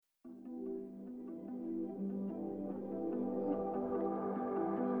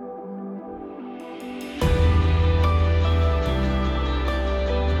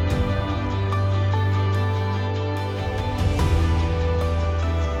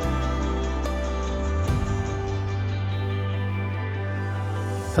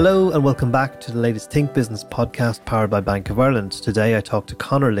Hello and welcome back to the latest Think Business podcast powered by Bank of Ireland. Today I talk to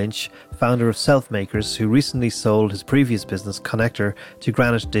Conor Lynch, founder of Selfmakers, who recently sold his previous business, Connector, to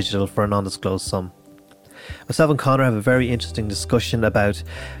Granite Digital for an undisclosed sum. Myself and Conor have a very interesting discussion about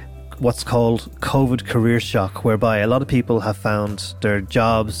what's called COVID career shock, whereby a lot of people have found their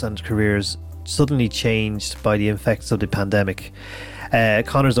jobs and careers suddenly changed by the effects of the pandemic.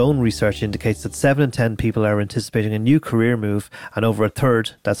 Conor's own research indicates that 7 in 10 people are anticipating a new career move, and over a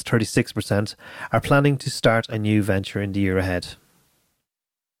third, that's 36%, are planning to start a new venture in the year ahead.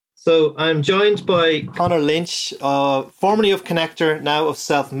 So I'm joined by Conor Lynch, formerly of Connector, now of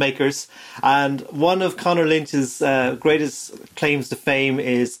Selfmakers. And one of Conor Lynch's greatest claims to fame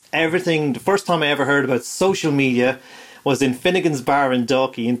is the first time I ever heard about social media was in Finnegan's Bar in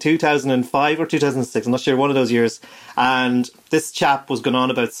Dalkey in 2005 or 2006, I'm not sure, one of those years. And this chap was going on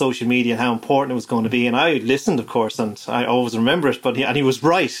about social media and how important it was going to be. And I listened, of course, and I always remember it, but he was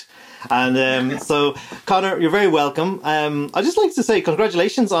right. And so, Conor, you're very welcome. I'd just like to say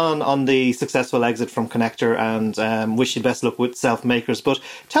congratulations on the successful exit from Connector, and wish you best luck with Selfmakers. But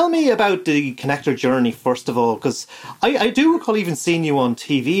tell me about the Connector journey, first of all, because I do recall even seeing you on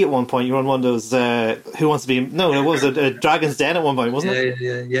TV at one point. You were on one of those Who Wants to Be... No, it was a Dragon's Den at one point, wasn't it?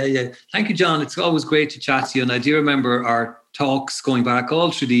 Yeah. Thank you, John. It's always great to chat to you. And I do remember our talks going back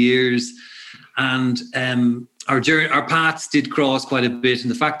all through the years. And our paths did cross quite a bit,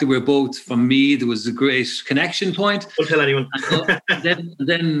 and the fact that we're both from Meath, there was a great connection point. Don't tell anyone.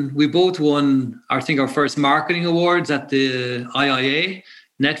 then we both won, I think, our first marketing awards at the IIA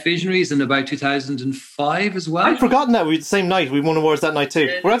Net Visionaries in about 2005 as well. I'd forgotten that. We the same night. We won awards that night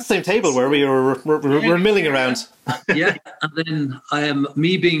too. We're at the same table where we're milling around. Yeah, and then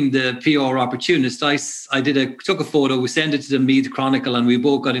me being the PR opportunist, I took a photo, we sent it to the Meath Chronicle, and we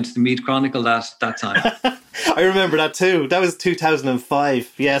both got into the Meath Chronicle that time. I remember that too. That was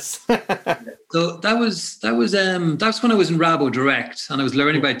 2005. Yes. So that was when I was in Rabo Direct and I was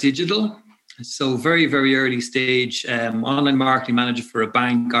learning about digital. So very, very early stage, online marketing manager for a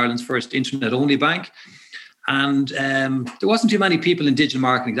bank, Ireland's first internet-only bank. And there wasn't too many people in digital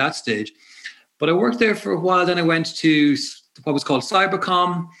marketing at that stage. But I worked there for a while. Then I went to what was called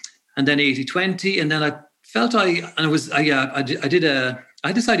Cybercom, and then 80/20. And then I felt I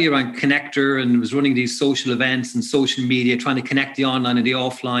had this idea around Connector, and was running these social events and social media, trying to connect the online and the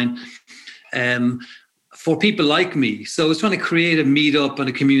offline for people like me. So I was trying to create a meetup and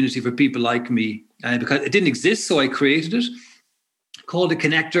a community for people like me because it didn't exist. So I created it, called it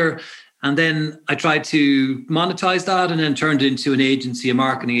Connector. And then I tried to monetize that, and then turned it into an agency, a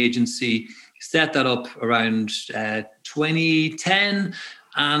marketing agency, set that up around 2010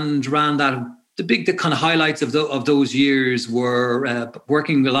 and ran that. The kind of highlights of those years were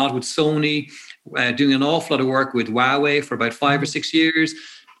working a lot with Sony, doing an awful lot of work with Huawei for about 5 or 6 years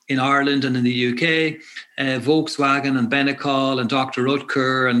in Ireland and in the UK, Volkswagen and Benecol and Dr.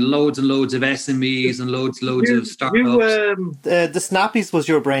 Rutger and loads of SMEs and loads of startups. The Snappies was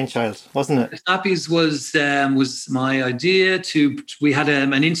your brainchild, wasn't it? The Snappies was my idea. We had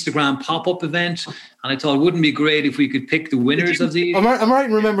an Instagram pop-up event, and I thought it wouldn't be great if we could pick the winners of the... Am I right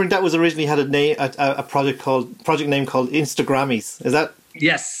in remembering that was originally had a project name called Instagrammies? Is that...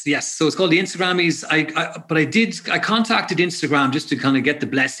 Yes. So it's called the Instagrammies. I contacted Instagram just to kind of get the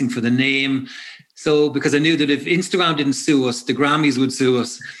blessing for the name. So because I knew that if Instagram didn't sue us, the Grammys would sue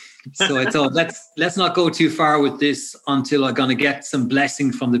us. So I thought let's not go too far with this until I'm going to get some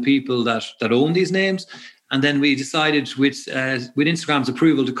blessing from the people that own these names. And then we decided with Instagram's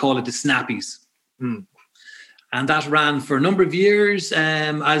approval to call it the Snappies. And that ran for a number of years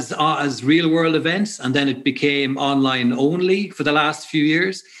as real world events. And then it became online only for the last few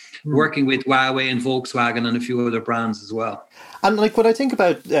years, working with Huawei and Volkswagen and a few other brands as well. And like what I think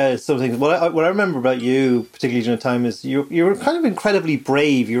about some things, what I remember about you, particularly during the time, is you were kind of incredibly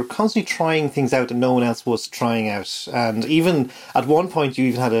brave. You were constantly trying things out that no one else was trying out. And even at one point, you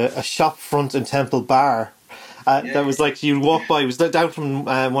even had a shop front in Temple Bar that was like, you'd walk by, it was down from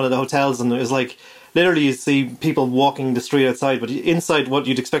one of the hotels, and it was like, literally you see people walking the street outside, but inside what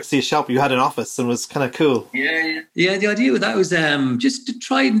you'd expect to see a shop, you had an office, and it was kind of cool. Yeah. The idea with that was just to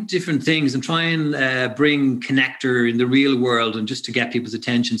try different things and try and bring Connector in the real world, and just to get people's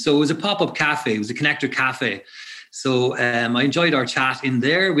attention. So it was a pop-up cafe. It was a Connector cafe. So I enjoyed our chat in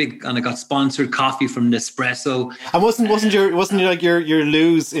there. I got sponsored coffee from Nespresso. And wasn't your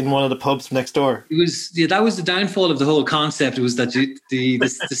lose in one of the pubs next door? It was that was the downfall of the whole concept. It was that the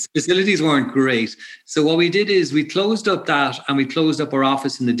facilities weren't great. So what we did is we closed up that, and we closed up our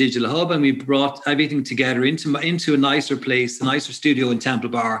office in the Digital Hub, and we brought everything together into a nicer place, a nicer studio in Temple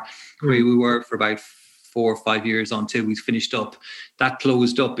Bar, where we were for about 4 or 5 years until we finished up. That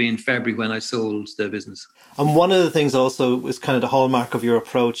closed up in February when I sold the business. And one of the things also is kind of the hallmark of your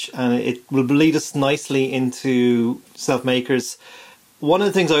approach, and it will lead us nicely into Selfmakers. One of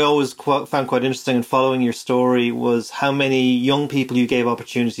the things I always found quite interesting in following your story was how many young people you gave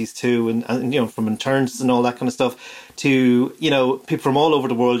opportunities to, and from interns and all that kind of stuff, to people from all over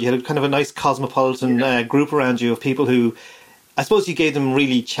the world. You had kind of a nice cosmopolitan group around you of people who, I suppose, you gave them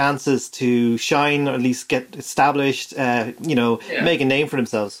really chances to shine, or at least get established, make a name for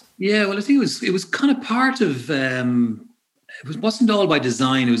themselves. Yeah, well, I think it was kind of part of. It wasn't all by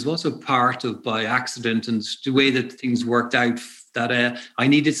design. It was also part of by accident, and the way that things worked out. That I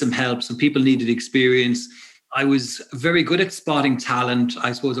needed some help. Some people needed experience. I was very good at spotting talent.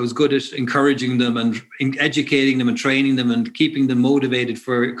 I suppose I was good at encouraging them and educating them and training them and keeping them motivated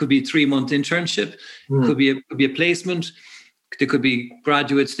for. It could be a 3-month internship. It could be a placement. They could be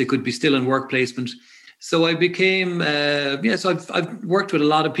graduates. They could be still in work placement. So I became, so I've worked with a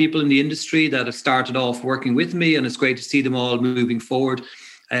lot of people in the industry that have started off working with me, and it's great to see them all moving forward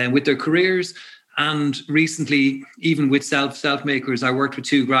with their careers. And recently, even with Selfmakers, I worked with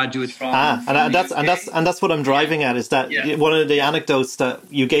 2 graduates from. That's what I'm driving at. Is that one of the anecdotes that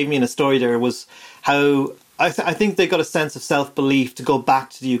you gave me in a story there was how I think they got a sense of self-belief to go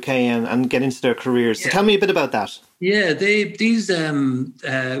back to the UK and get into their careers. So tell me a bit about that. Yeah,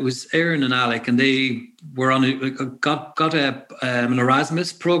 it was Aaron and Alec, and they were on got an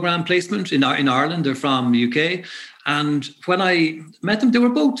Erasmus program placement in Ireland. They're from UK. And when I met them,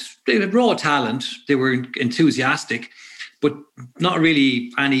 they had raw talent. They were enthusiastic, but not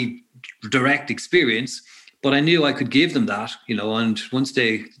really any direct experience. But I knew I could give them that, and once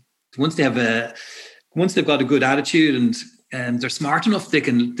they've got a good attitude and they're smart enough, they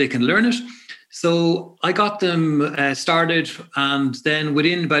can learn it. So I got them started, and then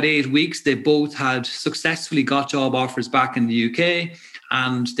within about 8 weeks, they both had successfully got job offers back in the UK.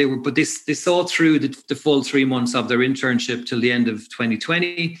 And they saw through the full 3 months of their internship till the end of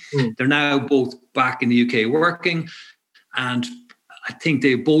 2020. They're now both back in the UK working. And I think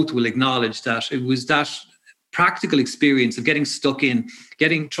they both will acknowledge that it was that practical experience of getting stuck in,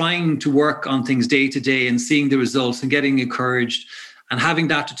 trying to work on things day to day and seeing the results and getting encouraged and having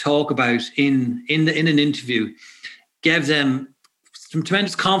that to talk about in an interview gave them some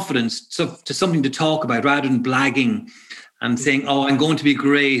tremendous confidence to something to talk about rather than blagging and saying, "Oh, I'm going to be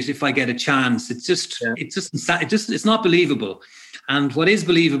great if I get a chance." It's not believable. And what is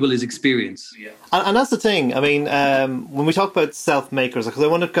believable is experience. Yeah. And that's the thing. I mean, when we talk about Selfmakers, because I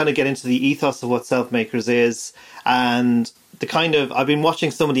want to kind of get into the ethos of what Selfmakers is, and the kind of, I've been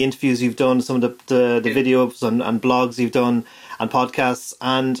watching some of the interviews you've done, some of the videos and blogs you've done and podcasts,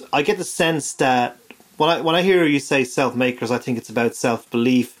 and I get the sense that when I hear you say Selfmakers, I think it's about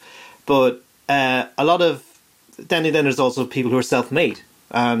self-belief, but a lot of then there's also people who are self-made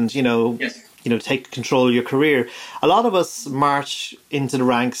and take control of your career. A lot of us march into the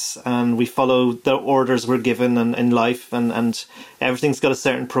ranks and we follow the orders we're given in life, and everything's got a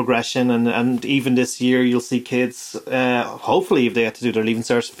certain progression, and even this year you'll see kids hopefully, if they have to do their leaving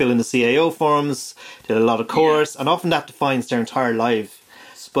cert, fill in the CAO forms, did a lot of course, and often that defines their entire life.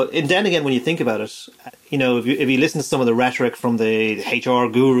 But then again, when you think about it, if you listen to some of the rhetoric from the HR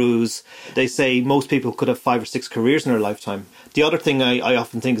gurus, they say most people could have 5 or 6 careers in their lifetime. The other thing I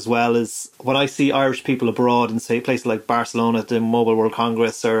often think as well is when I see Irish people abroad in, say, places like Barcelona at the Mobile World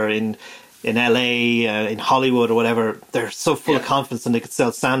Congress, or in LA, in Hollywood or whatever, they're so full of confidence and they could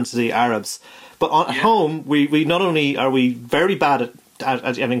sell sand to the Arabs. But at home, we not only are we very bad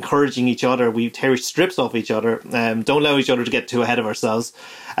at encouraging each other, we tear strips off each other, don't allow each other to get too ahead of ourselves.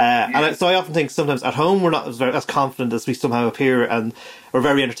 So I often think sometimes at home we're not as confident as we somehow appear, and we're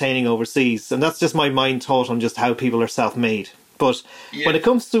very entertaining overseas. And that's just my mind thought on just how people are self-made. But when it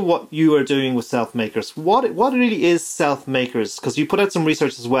comes to what you are doing with Selfmakers, what really is Selfmakers? Because you put out some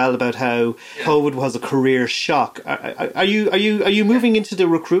research as well about how COVID was a career shock. Are you moving into the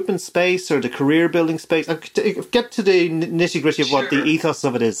recruitment space or the career building space? Get to the nitty gritty of what the ethos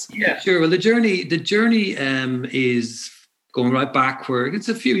of it is. Yeah, sure. Well, the journey is going right back where it's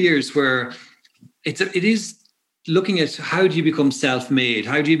a few years where it is. Looking at how do you become self-made?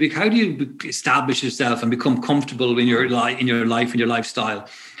 How do you establish yourself and become comfortable in your life, in your lifestyle,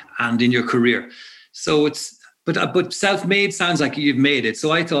 and in your career? So but self-made sounds like you've made it. So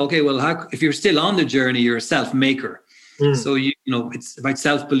I thought, okay, well, if you're still on the journey, you're a self-maker. So it's about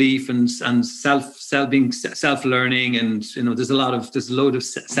self-belief and being self-learning, and there's a load of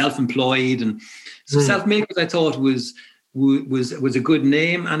self-employed, and so self-makers I thought was a good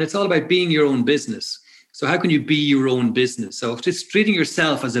name, and it's all about being your own business. So how can you be your own business? So just treating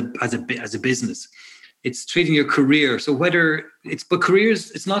yourself as a business. It's treating your career. So but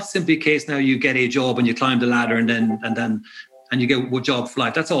careers, it's not simply a case now you get a job and you climb the ladder and you get a job for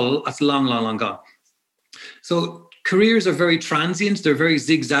life. That's long gone. So careers are very transient. They're very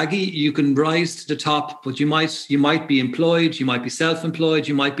zigzaggy. You can rise to the top, but you might be employed. You might be self-employed.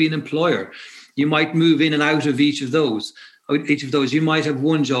 You might be an employer. You might move in and out of each of those. You might have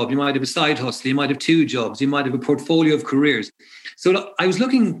one job. You might have a side hustle. You might have two jobs. You might have a portfolio of careers. So I was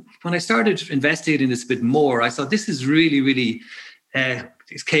looking, when I started investigating this a bit more, I thought this is really, really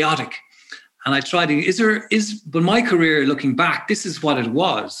it's chaotic. And I tried but my career, looking back, this is what it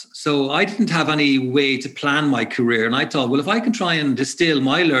was. So I didn't have any way to plan my career. And I thought, well, if I can try and distill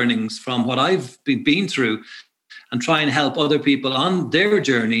my learnings from what I've been through and try and help other people on their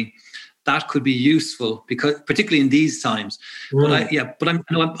journey, that could be useful, because particularly in these times. But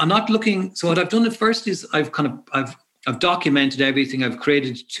I'm not looking. So what I've done at first is I've documented everything. I've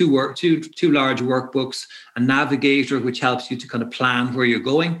created two large workbooks, a navigator which helps you to kind of plan where you're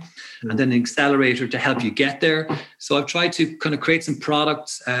going, and then an accelerator to help you get there. So I've tried to kind of create some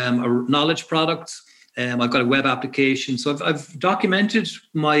products, knowledge products. I've got a web application. So I've documented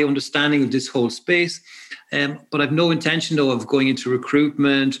my understanding of this whole space, but I've no intention, though, of going into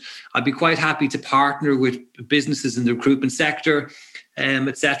recruitment. I'd be quite happy to partner with businesses in the recruitment sector,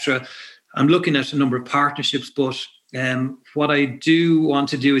 etc. I'm looking at a number of partnerships, but what I do want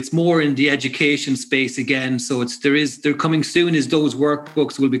to do, it's more in the education space again. So they're coming soon, is those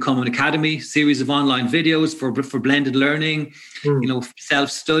workbooks will become an academy, series of online videos for blended learning,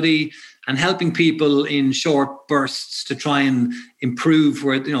 self-study, and helping people in short bursts to try and improve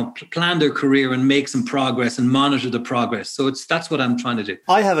plan their career and make some progress and monitor the progress. So that's what I'm trying to do.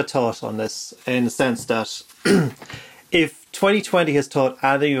 I have a thought on this, in the sense that if 2020 has taught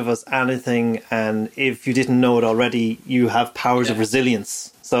any of us anything, and if you didn't know it already, you have powers of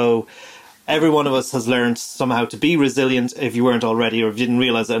resilience. So every one of us has learned somehow to be resilient, if you weren't already, or if you didn't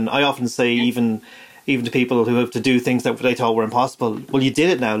realize it. And I often say, even to people who have to do things that they thought were impossible, well, you did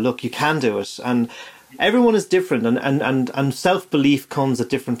it now, look, you can do it. And everyone is different, and self-belief comes at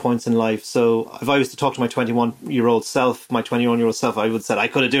different points in life. So if I was to talk to my 21-year-old self, I would say I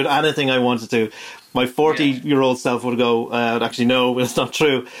could have done anything I wanted to. My 40-year-old self would go, actually, no, it's not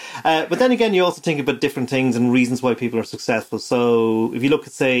true. But then again, you also think about different things and reasons why people are successful. So if you look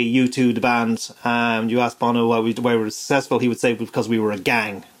at, say, U2, the band, and you ask Bono why we were successful, he would say because we were a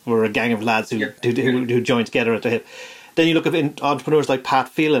gang. We were a gang of lads who joined together at the hip. Then you look at entrepreneurs like Pat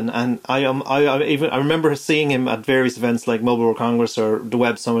Phelan, and I remember seeing him at various events like Mobile World Congress or the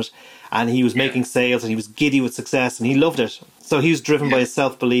Web Summit, and he was making sales and he was giddy with success and he loved it. So he was driven by his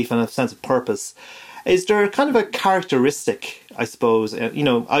self-belief and a sense of purpose. Is there kind of a characteristic, I suppose,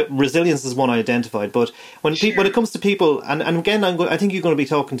 resilience is one I identified, but when it comes to people, and again, I think you're going to be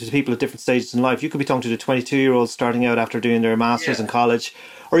talking to people at different stages in life. You could be talking to the 22-year-old starting out after doing their masters in college,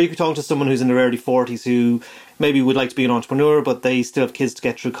 or you could talk to someone who's in their early 40s who maybe would like to be an entrepreneur, but they still have kids to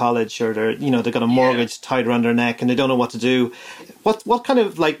get through college, or they've got a mortgage tied around their neck and they don't know what to do. What kind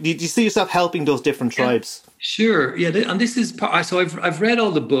of, do you see yourself helping those different tribes? Sure, yeah, and this is so I've read all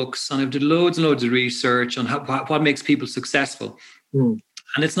the books and I've done loads and loads of research on what makes people successful. And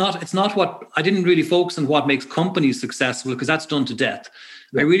it's not what I didn't really focus on what makes companies successful, because that's done to death.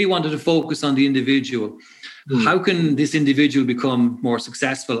 I really wanted to focus on the individual. How can this individual become more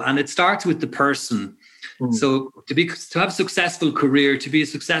successful? And it starts with the person. So to have a successful career, to be a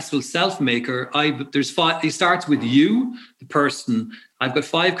successful self-maker, it starts with you, the person. I've got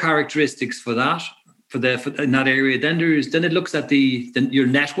 5 characteristics for that. In that area, then it looks at your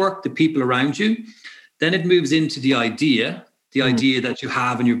network, the people around you. Then it moves into the idea that you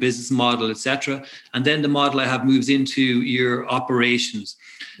have in your business model, etc. And then the model I have moves into your operations.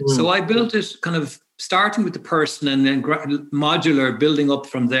 So I built it kind of starting with the person and then modular, building up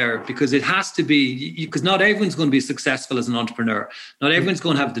from there, because it has to be, because not everyone's going to be successful as an entrepreneur. Not everyone's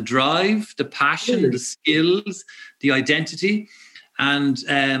going to have the drive, the passion, the skills, the identity, and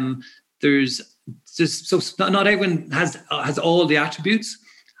not everyone has all the attributes.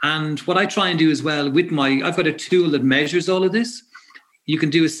 And what I try and do as well I've got a tool that measures all of this. You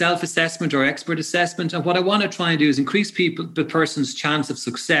can do a self-assessment or expert assessment. And what I want to try and do is increase the person's chance of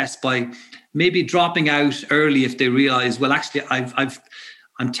success by maybe dropping out early if they realize, well, actually,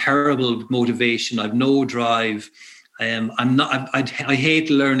 I'm terrible with motivation. I've no drive. I hate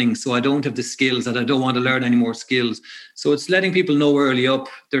learning, so I don't have the skills, and I don't want to learn any more skills. So it's letting people know early up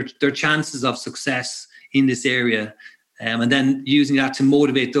their chances of success in this area, and then using that to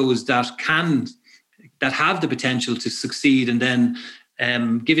motivate those that have the potential to succeed, and then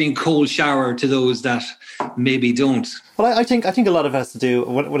giving cold shower to those that maybe don't. Well, I think a lot of it has to do,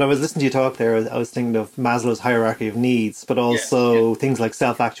 when I was listening to you talk there, I was thinking of Maslow's hierarchy of needs, but also things like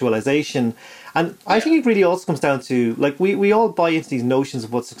self-actualization. And I think it really also comes down to, like, we all buy into these notions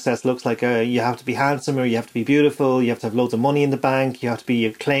of what success looks like. You have to be handsome, or you have to be beautiful, you have to have loads of money in the bank, you have to be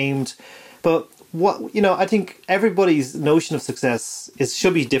acclaimed. But I think everybody's notion of success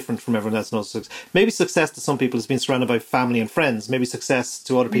should be different from everyone else's notion of success. Maybe success to some people is being surrounded by family and friends. Maybe success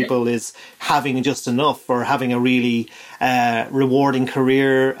to other people is having just enough, or having a really rewarding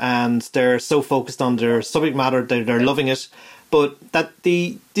career, and they're so focused on their subject matter, they're loving it. But that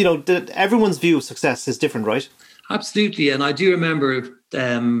everyone's view of success is different, right? Absolutely. And I do remember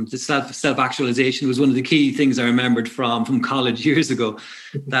the self-actualization was one of the key things I remembered from college years ago.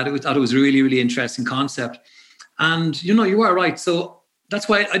 Thought it was a really, really interesting concept. And, you are right. So that's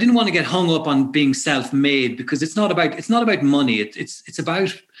why I didn't want to get hung up on being self-made, because it's not about money. It's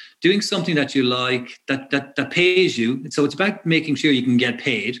about doing something that you like, that pays you. So it's about making sure you can get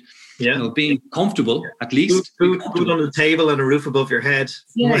paid. Yeah, being comfortable, at least. Food on the table and a roof above your head.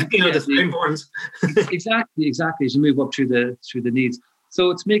 The same ones. Exactly. As you move up through the needs. So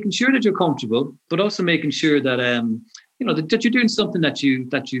it's making sure that you're comfortable, but also making sure that that you're doing something that you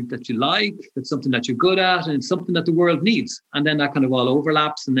like, that's something that you're good at, and it's something that the world needs. And then that kind of all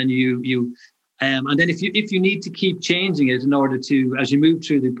overlaps, and then and then if you need to keep changing it in order to, as you move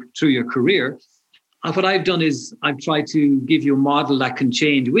through your career. What I've done is I've tried to give you a model that can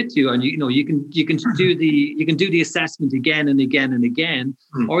change with you, and you can do the assessment again and again and again,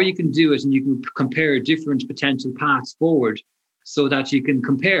 or you can do it and you can compare different potential paths forward, so that you can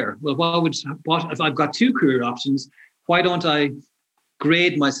compare. Well, what if I've got two career options? Why don't I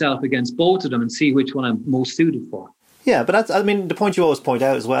grade myself against both of them and see which one I'm most suited for? Yeah, but the point you always point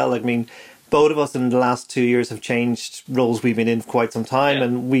out as well. Both of us in the last 2 years have changed roles we've been in for quite some time,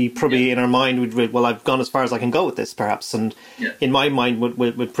 and we probably in our mind I've gone as far as I can go with this, perhaps. And in my mind,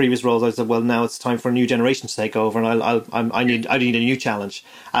 with previous roles, I said, well, now it's time for a new generation to take over, and I need a new challenge.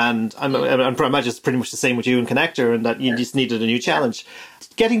 And I imagine it's pretty much the same with you and Connector, and that you just needed a new challenge.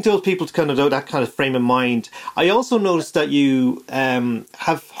 Getting those people to kind of know that kind of frame of mind. I also noticed that you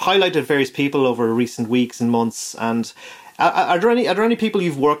have highlighted various people over recent weeks and months, and. Are there any people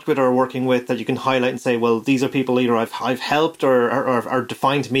you've worked with or are working with that you can highlight and say, well, these are people either I've helped or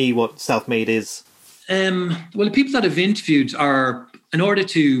defined to me what self-made is? Well, the people that I've interviewed are, in order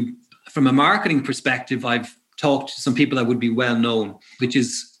to, from a marketing perspective, I've talked to some people that would be well known, which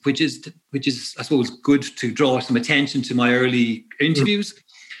is I suppose good to draw some attention to my early interviews.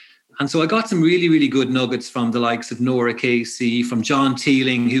 And so I got some really, really good nuggets from the likes of Nora Casey, from John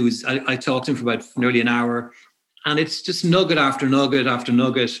Teeling, I talked to him for about nearly an hour. And it's just nugget after nugget after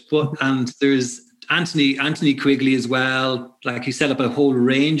nugget. And there's Anthony Quigley as well. Like, he set up a whole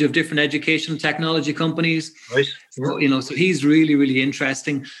range of different educational technology companies. Right. So he's really, really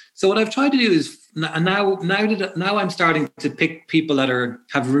interesting. So what I've tried to do is now I'm starting to pick people that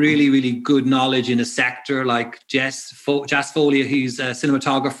have really, really good knowledge in a sector, like Jas Folia. He's a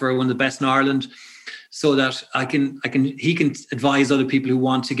cinematographer, one of the best in Ireland. So that he can advise other people who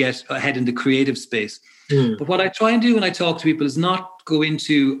want to get ahead in the creative space. But what I try and do when I talk to people is not go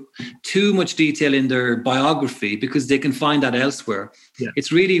into too much detail in their biography, because they can find that elsewhere. Yeah.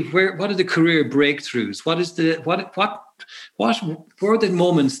 It's really what are the career breakthroughs? What were the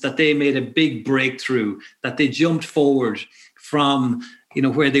moments that they made a big breakthrough, that they jumped forward from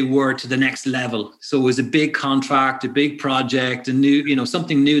where they were to the next level. So it was a big contract, a big project, a new,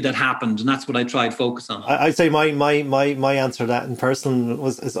 something new that happened. And that's what I tried to focus on. I'd say my answer to that in person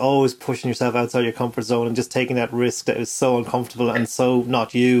is always pushing yourself outside your comfort zone and just taking that risk that is so uncomfortable and so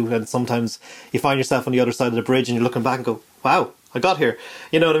not you. And sometimes you find yourself on the other side of the bridge and you're looking back and go, wow, I got here.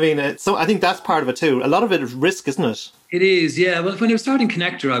 You know what I mean? So I think that's part of it too. A lot of it is risk, isn't it? It is, yeah. Well, when I was starting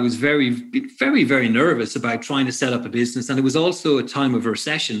Connector, I was very, very, very nervous about trying to set up a business. And it was also a time of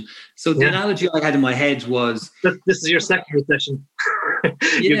recession. So the analogy I had in my head was... This is your second recession.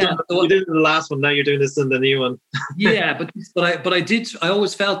 You did the last one, now you're doing this in the new one. Yeah, I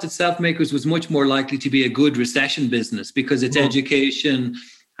always felt that Selfmakers was much more likely to be a good recession business, because it's education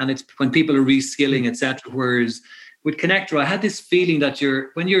and it's when people are reskilling, etc. Whereas with Connector, I had this feeling that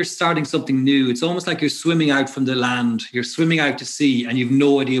when you're starting something new, it's almost like you're swimming out from the land, you're swimming out to sea, and you've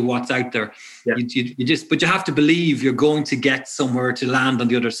no idea what's out there. Yeah. But you have to believe you're going to get somewhere to land on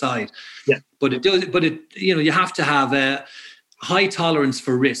the other side. Yeah. But you have to have a high tolerance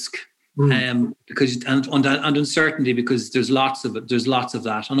for risk, because and uncertainty, because there's lots of it. There's lots of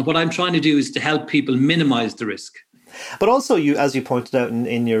that. And what I'm trying to do is to help people minimize the risk. But also, as you pointed out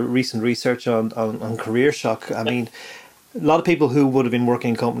in your recent research on Career Shock, I mean, a lot of people who would have been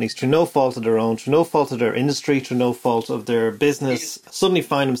working in companies through no fault of their own, through no fault of their industry, through no fault of their business, suddenly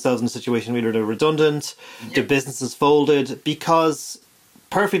find themselves in a situation where they're redundant, their business is folded, because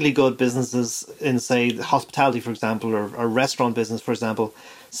perfectly good businesses in, say, hospitality, for example, or restaurant business, for example,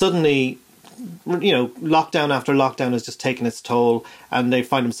 suddenly, lockdown after lockdown has just taken its toll, and they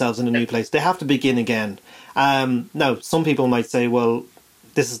find themselves in a new place. They have to begin again. Now, some people might say, well,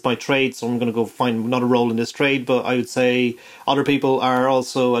 this is my trade, so I'm going to go find another role in this trade. But I would say other people are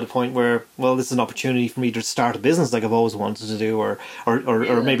also at a point where, well, this is an opportunity for me to start a business like I've always wanted to do, or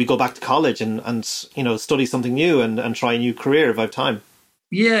maybe go back to college and study something new and try a new career if I have time.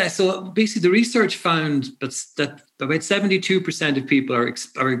 Yeah, so basically the research found that about 72% of people are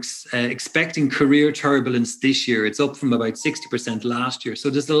expecting career turbulence this year. It's up from about 60% last year. So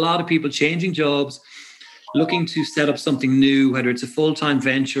there's a lot of people changing jobs, looking to set up something new, whether it's a full-time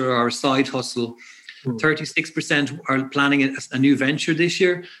venture or a side hustle. 36% are planning a new venture this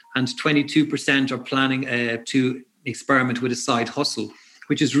year, and 22% are planning to experiment with a side hustle,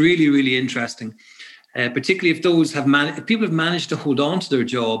 which is really, really interesting. Particularly if those if people have managed to hold on to their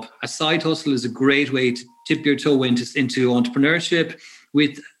job, a side hustle is a great way to dip your toe into entrepreneurship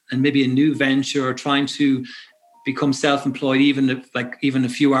and maybe a new venture, or trying to become self-employed, even a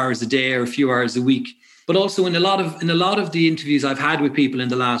few hours a day or a few hours a week. But also in a lot of the interviews I've had with people in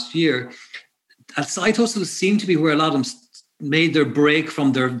the last year, a side hustle seemed to be where a lot of them made their break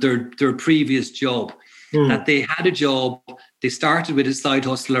from their previous job. That they had a job, they started with a side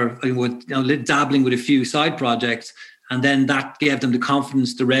hustle or dabbling with a few side projects, and then that gave them the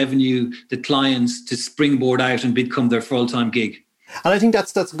confidence, the revenue, the clients to springboard out and become their full-time gig. And I think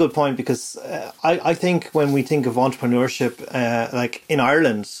that's a good point, because I think when we think of entrepreneurship, like in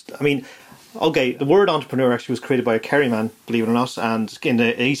Ireland, I mean, okay, the word entrepreneur actually was created by a Kerry man, believe it or not, and in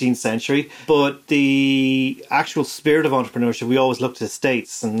the 18th century. But the actual spirit of entrepreneurship, we always look to the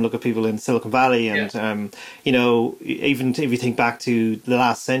States and look at people in Silicon Valley, and even if you think back to the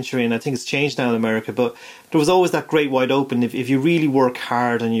last century, and I think it's changed now in America, but there was always that great wide open. If you really work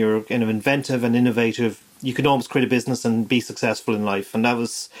hard and you're kind of inventive and innovative, you can almost create a business and be successful in life. And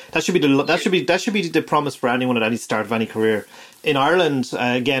that should be the promise for anyone at any start of any career. In Ireland,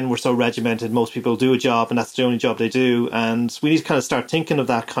 again, we're so regimented. Most people do a job, and that's the only job they do. And we need to kind of start thinking of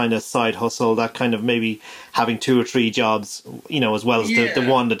that kind of side hustle, that kind of maybe having 2 or 3 jobs, as well as the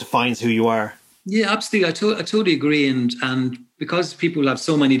one that defines who you are. Yeah, absolutely. I totally agree. And because people have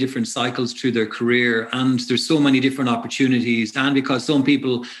so many different cycles through their career, and there's so many different opportunities, and because some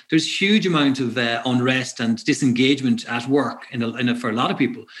people, there's huge amount of unrest and disengagement at work for a lot of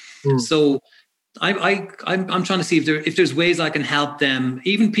people. So I'm trying to see if there's ways I can help them.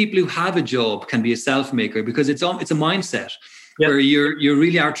 Even people who have a job can be a self-maker, because it's a mindset where you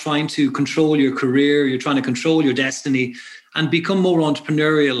really are trying to control your career. You're trying to control your destiny and become more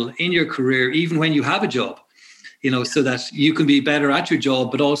entrepreneurial in your career, even when you have a job, so that you can be better at your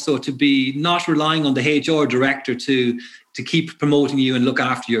job, but also to be not relying on the HR director to keep promoting you and look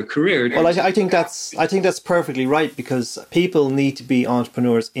after your career. Well, I think that's perfectly right, because people need to be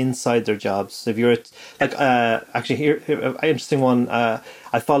entrepreneurs inside their jobs. If you're actually here, an interesting one.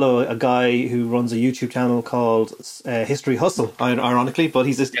 I follow a guy who runs a YouTube channel called History Hustle, ironically, but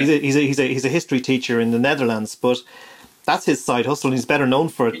he's a history teacher in the Netherlands, but that's his side hustle, and he's better known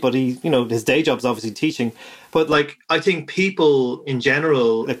for it. But his day job's obviously teaching. But I think people in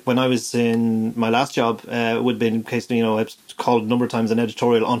general, when I was in my last job, it would have been in case, I was called a number of times an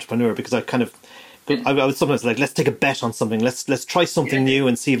editorial entrepreneur, because I would sometimes let's take a bet on something. Let's try something new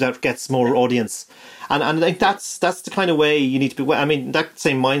and see if that gets more audience. And I think that's the kind of way you need to be. I mean, that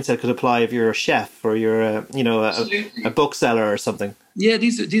same mindset could apply if you're a chef or you're a bookseller or something. Yeah,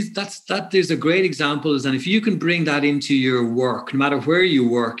 these are great examples, and if you can bring that into your work, no matter where you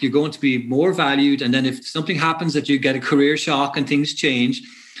work, you're going to be more valued. And then if something happens that you get a career shock and things change,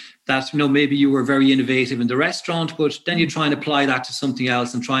 that maybe you were very innovative in the restaurant, but then you try and apply that to something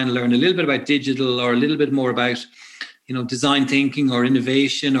else and try and learn a little bit about digital, or a little bit more about design thinking or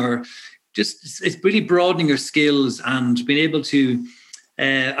innovation, or just it's really broadening your skills and being able to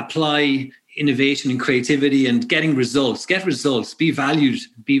apply innovation and creativity and get results, be valued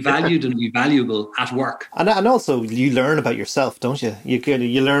and be valuable at work. And also you learn about yourself, don't you?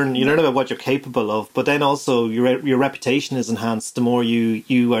 You learn about what you're capable of, but then also your reputation is enhanced the more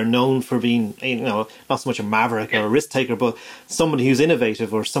you are known for being, not so much a maverick or a risk taker, but somebody who's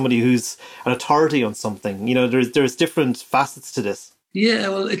innovative or somebody who's an authority on something. There's different facets to this. Yeah,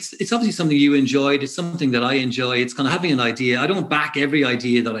 well, it's obviously something you enjoyed. It's something that I enjoy. It's kind of having an idea. I don't back every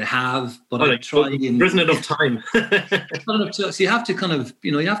idea that I have, but I try. There isn't enough time. So you have to kind of,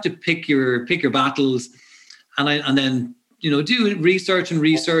 you have to pick your battles, and then do research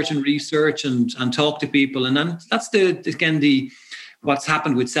and talk to people. And then that's what's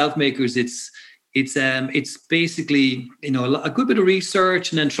happened with Selfmakers. It's basically, a good bit of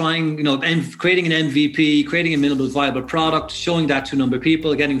research and then trying, and creating an MVP, creating a minimal viable product, showing that to a number of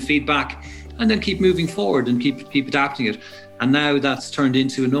people, getting feedback, and then keep moving forward and keep adapting it. And now that's turned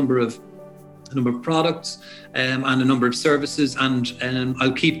into a number of products and a number of services, and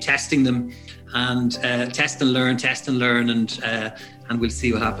I'll keep testing them and test and learn, and we'll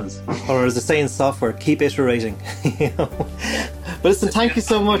see what happens. Or as they say in software, keep iterating. But listen, thank you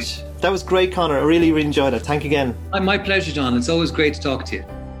so much. That was great, Conor. I really, really enjoyed it. Thank you again. My pleasure, John. It's always great to talk to you.